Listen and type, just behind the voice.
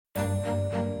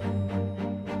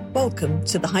Welcome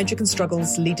to the Heidrick &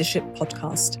 Struggles Leadership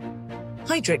Podcast.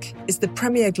 Heidrick is the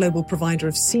premier global provider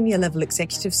of senior-level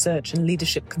executive search and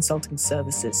leadership consulting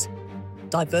services.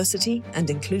 Diversity and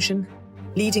inclusion,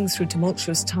 leading through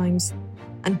tumultuous times,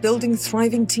 and building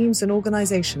thriving teams and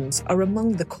organizations are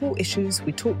among the core issues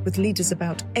we talk with leaders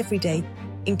about every day,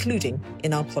 including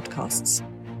in our podcasts.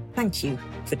 Thank you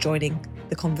for joining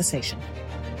the conversation.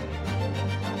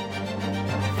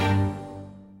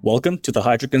 Welcome to the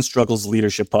Heidrick & Struggles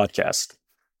Leadership Podcast.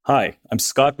 Hi, I'm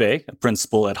Scott Bay, a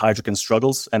principal at Heidrick &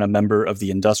 Struggles and a member of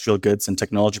the Industrial Goods and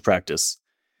Technology practice.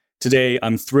 Today,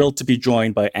 I'm thrilled to be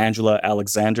joined by Angella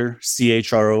Alexander,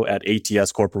 CHRO at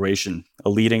ATS Corporation,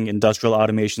 a leading industrial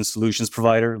automation solutions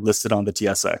provider listed on the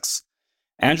TSX.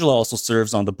 Angella also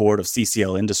serves on the board of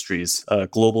CCL Industries, a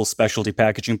global specialty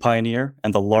packaging pioneer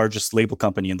and the largest label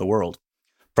company in the world.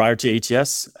 Prior to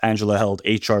ATS, Angella held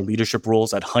HR leadership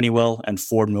roles at Honeywell and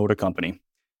Ford Motor Company.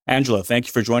 Angella, thank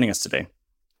you for joining us today.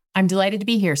 I'm delighted to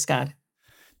be here, Scott.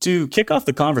 To kick off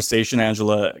the conversation,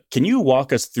 Angella, can you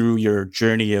walk us through your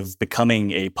journey of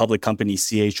becoming a public company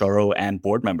CHRO and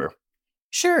board member?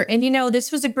 Sure. And this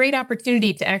was a great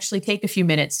opportunity to actually take a few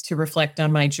minutes to reflect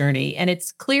on my journey. And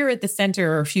it's clear at the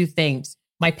center are a few things.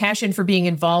 My passion for being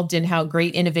involved in how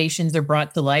great innovations are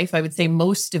brought to life. I would say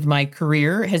most of my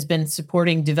career has been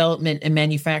supporting development and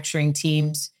manufacturing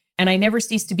teams. And I never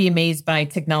cease to be amazed by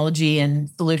technology and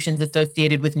solutions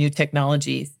associated with new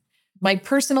technologies. My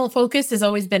personal focus has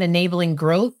always been enabling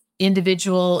growth,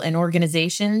 individual and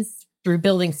organizations, through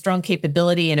building strong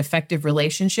capability and effective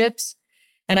relationships.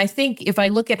 And I think if I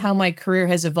look at how my career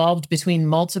has evolved between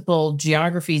multiple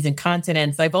geographies and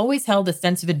continents, I've always held a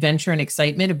sense of adventure and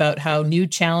excitement about how new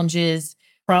challenges,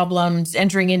 problems,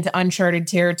 entering into uncharted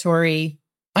territory,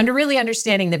 really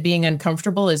understanding that being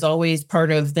uncomfortable is always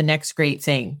part of the next great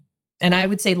thing. And I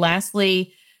would say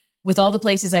lastly, with all the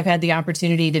places I've had the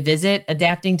opportunity to visit,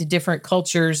 adapting to different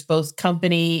cultures, both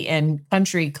company and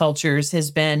country cultures,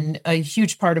 has been a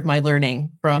huge part of my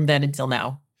learning from then until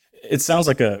now. It sounds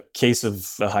like a case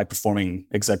of a high-performing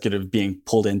executive being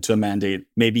pulled into a mandate.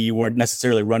 Maybe you weren't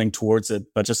necessarily running towards it,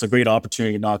 but just a great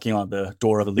opportunity knocking on the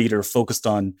door of a leader focused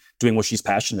on doing what she's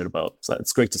passionate about. So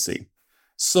it's great to see.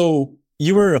 So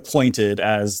you were appointed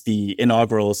as the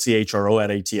inaugural CHRO at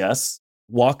ATS.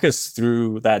 Walk us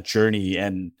through that journey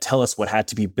and tell us what had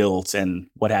to be built and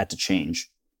what had to change.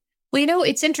 Well,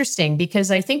 it's interesting because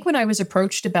I think when I was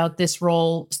approached about this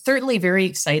role, certainly very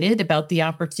excited about the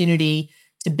opportunity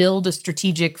to build a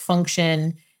strategic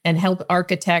function and help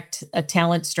architect a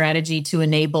talent strategy to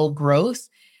enable growth.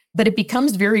 But it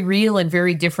becomes very real and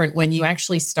very different when you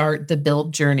actually start the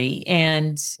build journey.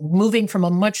 And moving from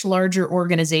a much larger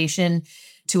organization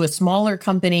to a smaller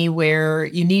company where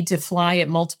you need to fly at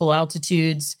multiple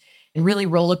altitudes and really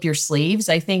roll up your sleeves,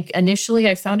 I think initially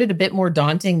I found it a bit more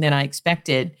daunting than I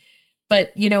expected.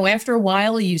 But, after a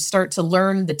while, you start to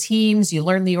learn the teams, you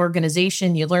learn the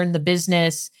organization, you learn the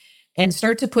business, and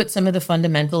start to put some of the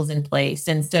fundamentals in place.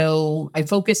 And so I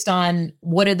focused on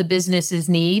what do the businesses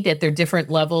need at their different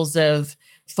levels of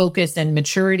focus and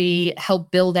maturity,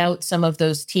 help build out some of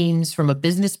those teams from a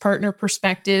business partner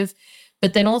perspective,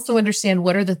 but then also understand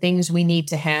what are the things we need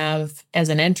to have as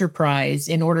an enterprise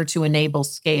in order to enable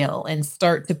scale and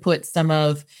start to put some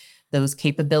of those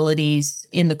capabilities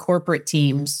in the corporate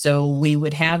teams so we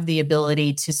would have the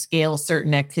ability to scale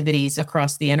certain activities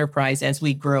across the enterprise as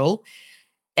we grow.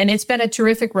 And it's been a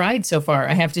terrific ride so far,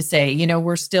 I have to say.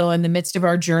 We're still in the midst of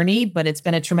our journey, but it's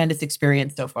been a tremendous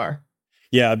experience so far.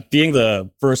 Yeah, being the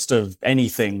first of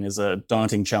anything is a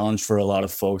daunting challenge for a lot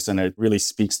of folks. And it really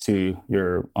speaks to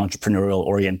your entrepreneurial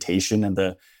orientation and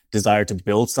the desire to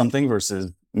build something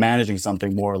versus managing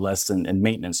something more or less in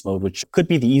maintenance mode, which could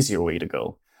be the easier way to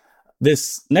go.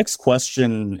 This next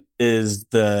question is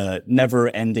the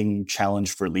never-ending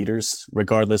challenge for leaders,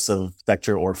 regardless of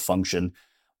sector or function.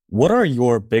 What are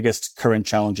your biggest current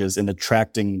challenges in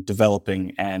attracting,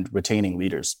 developing, and retaining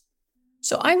leaders?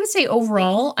 So I would say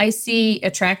overall, I see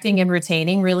attracting and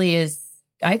retaining really is,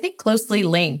 I think, closely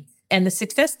linked. And the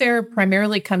success there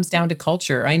primarily comes down to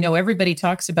culture. I know everybody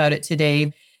talks about it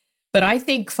today, but I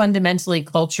think fundamentally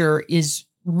culture is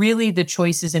really the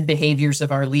choices and behaviors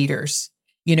of our leaders.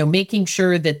 Making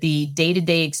sure that the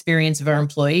day-to-day experience of our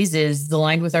employees is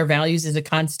aligned with our values is a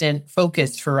constant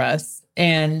focus for us.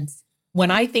 And when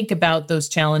I think about those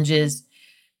challenges,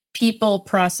 people,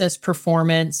 process,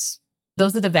 performance,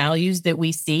 those are the values that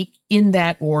we seek in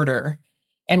that order.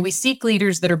 And we seek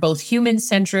leaders that are both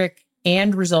human-centric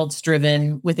and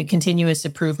results-driven with a continuous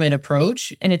improvement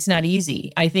approach. And it's not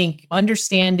easy. I think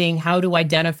understanding how to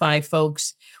identify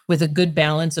folks with a good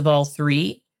balance of all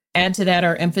three Add to that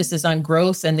our emphasis on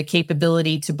growth and the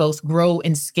capability to both grow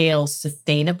and scale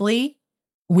sustainably.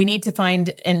 We need to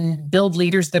find and build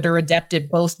leaders that are adept at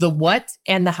both the what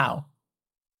and the how.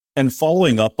 And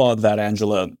following up on that,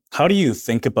 Angela, how do you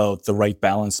think about the right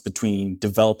balance between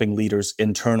developing leaders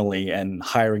internally and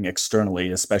hiring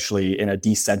externally, especially in a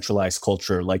decentralized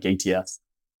culture like ATS?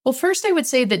 Well, first, I would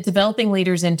say that developing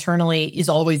leaders internally is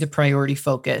always a priority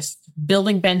focus.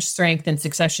 Building bench strength and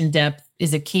succession depth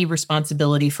is a key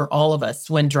responsibility for all of us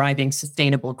when driving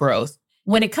sustainable growth.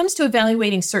 When it comes to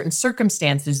evaluating certain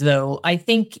circumstances, though, I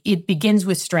think it begins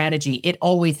with strategy. It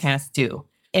always has to.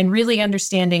 And really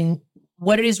understanding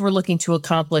what it is we're looking to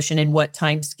accomplish and in what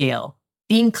time scale.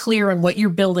 Being clear on what you're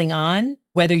building on,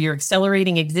 whether you're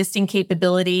accelerating existing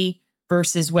capability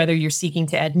versus whether you're seeking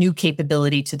to add new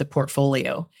capability to the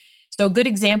portfolio. So a good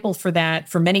example for that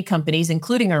for many companies,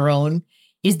 including our own,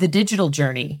 is the digital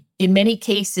journey. In many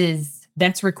cases,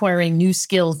 that's requiring new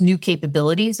skills, new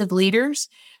capabilities of leaders.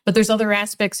 But there's other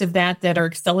aspects of that that are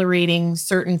accelerating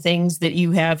certain things that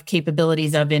you have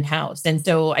capabilities of in-house. And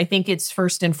so I think it's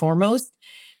first and foremost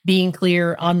being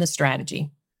clear on the strategy.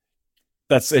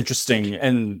 That's interesting.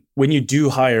 And when you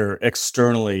do hire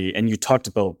externally, and you talked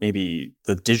about maybe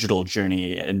the digital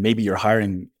journey, and maybe you're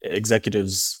hiring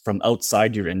executives from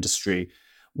outside your industry,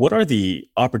 what are the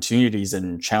opportunities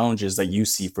and challenges that you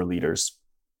see for leaders?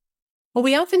 Well,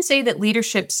 we often say that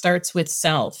leadership starts with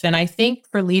self. And I think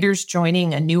for leaders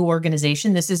joining a new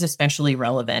organization, this is especially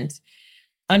relevant.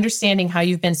 Understanding how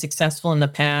you've been successful in the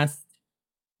past,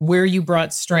 where you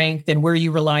brought strength and where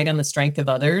you relied on the strength of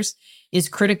others is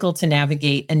critical to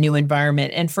navigate a new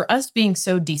environment. And for us being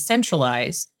so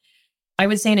decentralized, I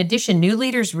would say in addition, new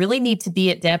leaders really need to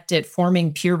be adept at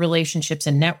forming peer relationships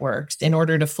and networks in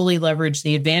order to fully leverage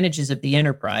the advantages of the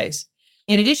enterprise.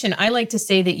 In addition, I like to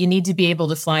say that you need to be able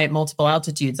to fly at multiple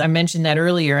altitudes. I mentioned that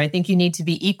earlier. I think you need to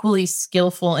be equally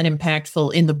skillful and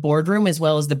impactful in the boardroom as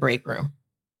well as the break room.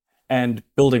 And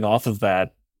building off of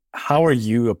that, how are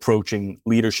you approaching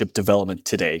leadership development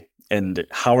today? And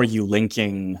how are you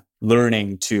linking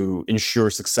learning to ensure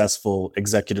successful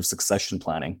executive succession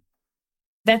planning?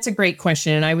 That's a great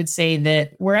question. And I would say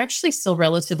that we're actually still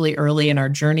relatively early in our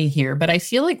journey here, but I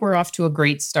feel like we're off to a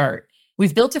great start.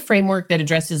 We've built a framework that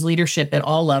addresses leadership at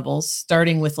all levels,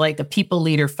 starting with like a people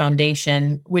leader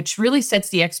foundation, which really sets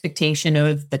the expectation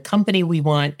of the company we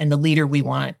want and the leader we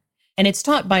want. And it's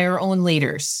taught by our own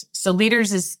leaders. So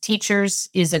leaders as teachers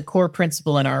is a core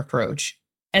principle in our approach.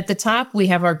 At the top, we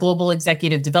have our global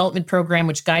executive development program,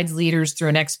 which guides leaders through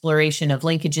an exploration of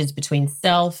linkages between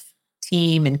self,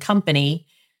 team, and company.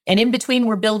 And in between,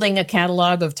 we're building a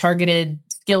catalog of targeted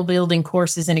skill building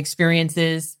courses and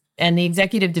experiences. And the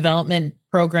executive development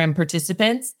program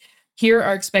participants here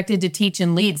are expected to teach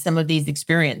and lead some of these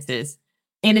experiences.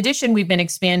 In addition, we've been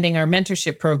expanding our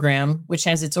mentorship program, which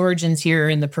has its origins here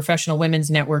in the Professional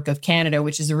Women's Network of Canada,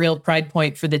 which is a real pride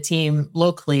point for the team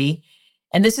locally.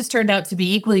 And this has turned out to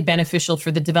be equally beneficial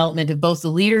for the development of both the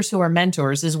leaders who are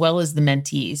mentors as well as the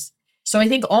mentees. So I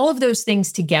think all of those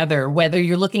things together, whether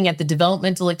you're looking at the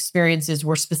developmental experiences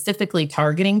we're specifically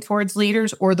targeting towards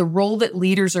leaders or the role that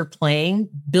leaders are playing,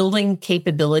 building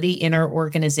capability in our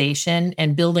organization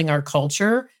and building our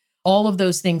culture, all of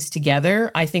those things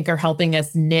together, I think are helping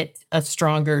us knit a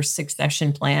stronger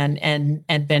succession plan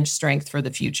and bench strength for the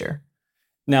future.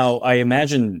 Now, I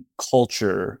imagine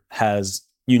culture has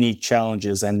unique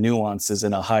challenges and nuances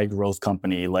in a high growth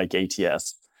company like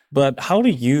ATS. But how do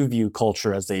you view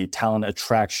culture as a talent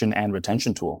attraction and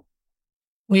retention tool?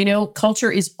 Well,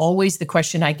 culture is always the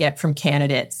question I get from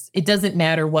candidates. It doesn't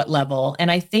matter what level.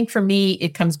 And I think for me,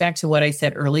 it comes back to what I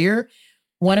said earlier.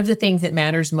 One of the things that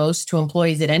matters most to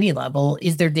employees at any level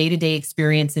is their day-to-day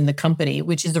experience in the company,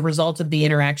 which is a result of the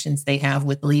interactions they have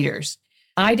with leaders.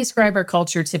 I describe our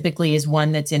culture typically as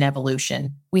one that's in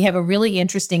evolution. We have a really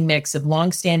interesting mix of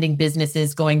longstanding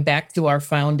businesses going back to our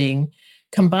founding,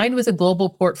 combined with a global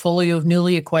portfolio of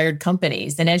newly acquired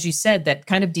companies. And as you said, that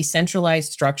kind of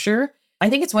decentralized structure, I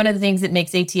think it's one of the things that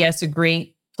makes ATS a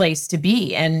great place to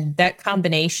be. And that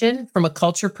combination from a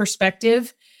culture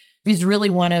perspective is really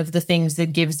one of the things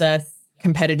that gives us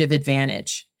competitive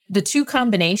advantage. The two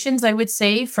combinations, I would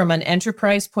say, from an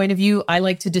enterprise point of view, I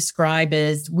like to describe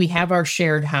as we have our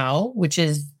shared how, which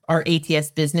is our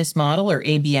ATS business model or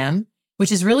ABM,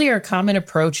 which is really our common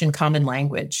approach and common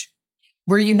language.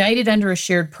 We're united under a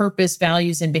shared purpose,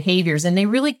 values, and behaviors, and they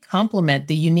really complement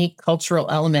the unique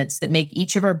cultural elements that make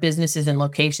each of our businesses and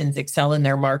locations excel in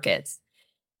their markets.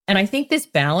 And I think this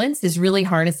balance is really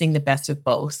harnessing the best of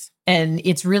both. And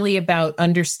it's really about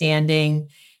understanding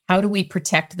how do we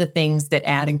protect the things that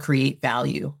add and create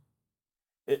value.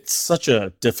 It's such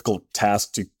a difficult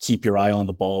task to keep your eye on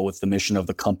the ball with the mission of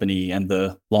the company and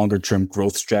the longer term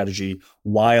growth strategy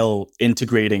while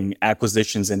integrating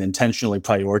acquisitions and intentionally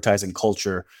prioritizing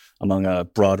culture among a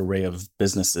broad array of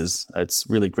businesses. It's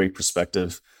really great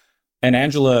perspective. And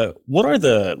Angela, what are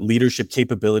the leadership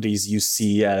capabilities you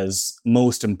see as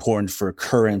most important for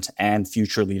current and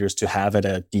future leaders to have at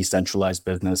a decentralized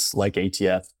business like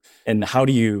ATF? And how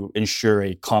do you ensure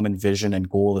a common vision and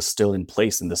goal is still in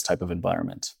place in this type of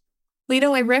environment?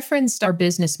 Well, I referenced our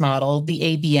business model, the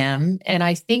ABM, and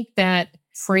I think that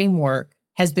framework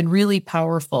has been really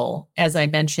powerful, as I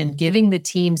mentioned, giving the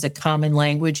teams a common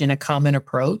language and a common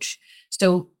approach.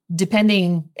 So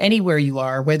depending anywhere you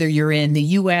are, whether you're in the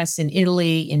US, in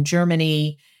Italy, in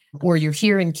Germany, or you're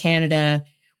here in Canada,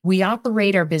 we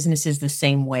operate our businesses the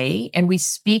same way, and we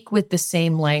speak with the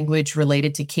same language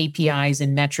related to KPIs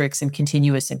and metrics and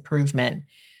continuous improvement.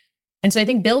 And so I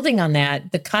think building on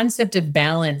that, the concept of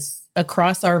balance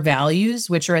across our values,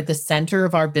 which are at the center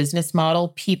of our business model,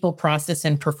 people, process,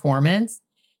 and performance,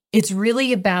 it's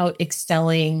really about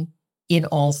excelling in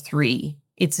all three.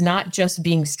 It's not just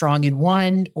being strong in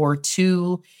one or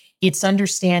two. It's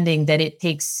understanding that it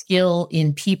takes skill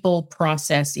in people,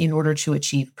 process in order to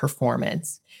achieve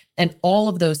performance. And all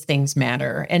of those things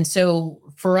matter. And so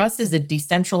for us as a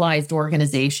decentralized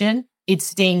organization, it's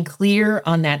staying clear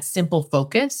on that simple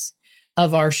focus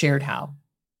of our shared how.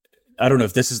 I don't know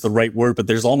if this is the right word, but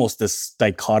there's almost this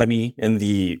dichotomy in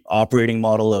the operating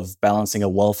model of balancing a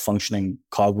well-functioning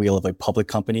cogwheel of a public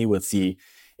company with the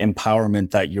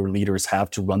empowerment that your leaders have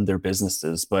to run their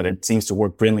businesses. But it seems to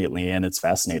work brilliantly, and it's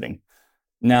fascinating.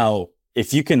 Now,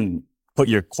 if you can put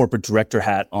your corporate director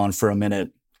hat on for a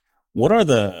minute, what are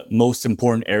the most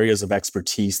important areas of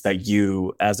expertise that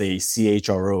you as a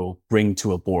CHRO bring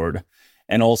to a board?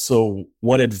 And also,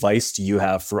 what advice do you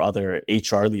have for other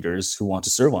HR leaders who want to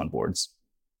serve on boards?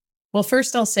 Well,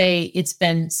 first, I'll say it's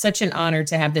been such an honor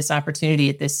to have this opportunity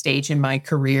at this stage in my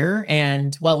career.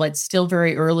 And while it's still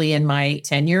very early in my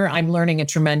tenure, I'm learning a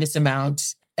tremendous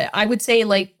amount. I would say,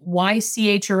 why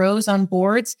CHROs on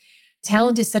boards?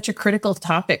 Talent is such a critical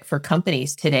topic for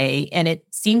companies today, and it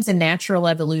seems a natural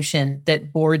evolution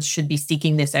that boards should be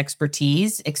seeking this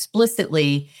expertise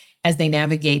explicitly as they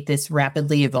navigate this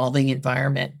rapidly evolving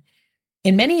environment.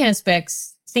 In many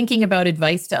aspects, thinking about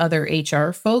advice to other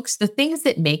HR folks, the things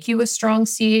that make you a strong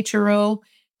CHRO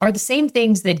are the same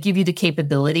things that give you the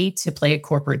capability to play a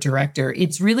corporate director.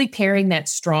 It's really pairing that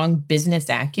strong business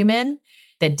acumen,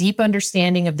 that deep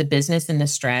understanding of the business and the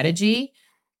strategy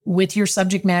with your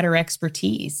subject matter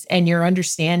expertise and your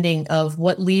understanding of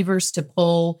what levers to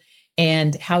pull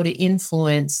and how to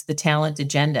influence the talent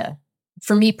agenda.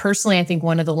 For me personally, I think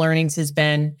one of the learnings has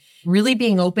been really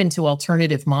being open to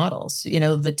alternative models.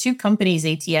 The two companies,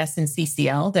 ATS and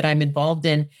CCL, that I'm involved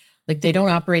in, they don't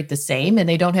operate the same and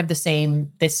they don't have the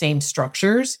same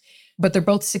structures, but they're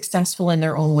both successful in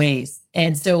their own ways.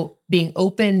 And so being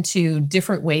open to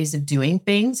different ways of doing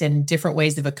things and different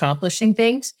ways of accomplishing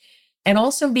things, and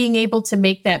also being able to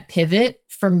make that pivot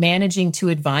from managing to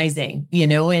advising.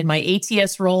 In my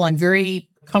ATS role, I'm very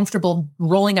comfortable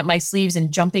rolling up my sleeves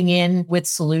and jumping in with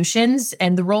solutions.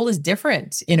 And the role is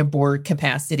different in a board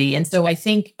capacity. And so I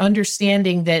think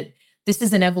understanding that this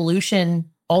is an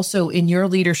evolution also in your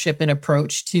leadership and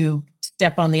approach to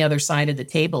step on the other side of the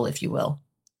table, if you will.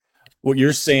 What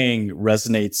you're saying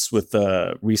resonates with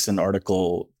the recent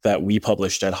article that we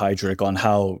published at Hydric on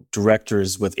how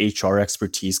directors with HR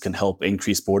expertise can help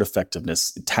increase board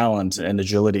effectiveness, talent, and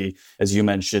agility, as you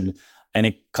mentioned. And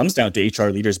it comes down to HR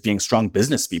leaders being strong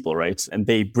business people, right? And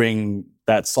they bring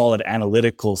that solid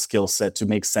analytical skill set to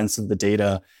make sense of the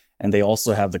data. And they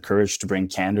also have the courage to bring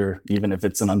candor, even if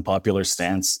it's an unpopular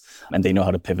stance. And they know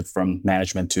how to pivot from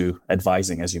management to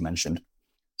advising, as you mentioned.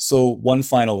 So one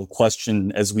final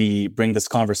question as we bring this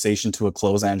conversation to a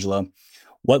close, Angela.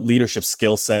 What leadership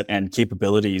skill set and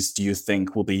capabilities do you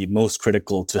think will be most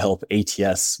critical to help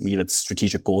ATS meet its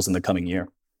strategic goals in the coming year?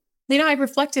 I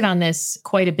reflected on this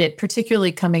quite a bit,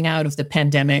 particularly coming out of the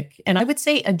pandemic. And I would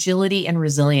say agility and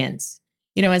resilience.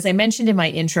 As I mentioned in my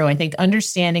intro, I think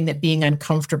understanding that being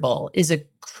uncomfortable is a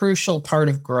crucial part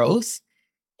of growth.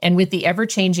 And with the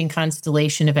ever-changing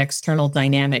constellation of external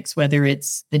dynamics, whether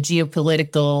it's the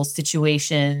geopolitical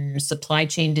situation, supply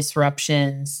chain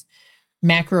disruptions,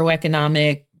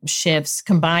 macroeconomic shifts,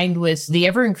 combined with the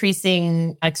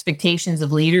ever-increasing expectations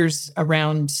of leaders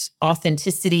around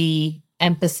authenticity,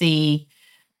 empathy,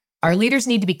 our leaders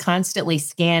need to be constantly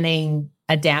scanning,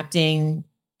 adapting,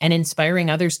 and inspiring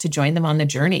others to join them on the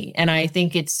journey. And I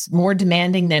think it's more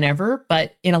demanding than ever,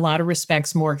 but in a lot of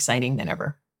respects, more exciting than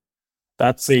ever.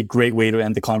 That's a great way to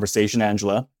end the conversation,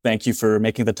 Angela. Thank you for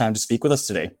making the time to speak with us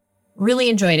today.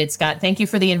 Really enjoyed it, Scott. Thank you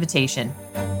for the invitation.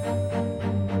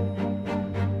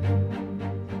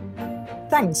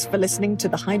 Thanks for listening to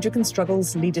the Heidrick &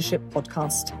 Struggles Leadership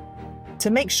Podcast.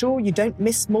 To make sure you don't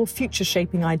miss more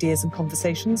future-shaping ideas and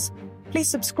conversations, please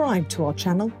subscribe to our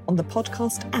channel on the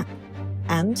podcast app.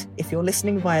 And if you're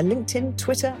listening via LinkedIn,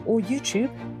 Twitter, or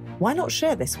YouTube, why not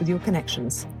share this with your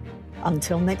connections?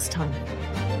 Until next time.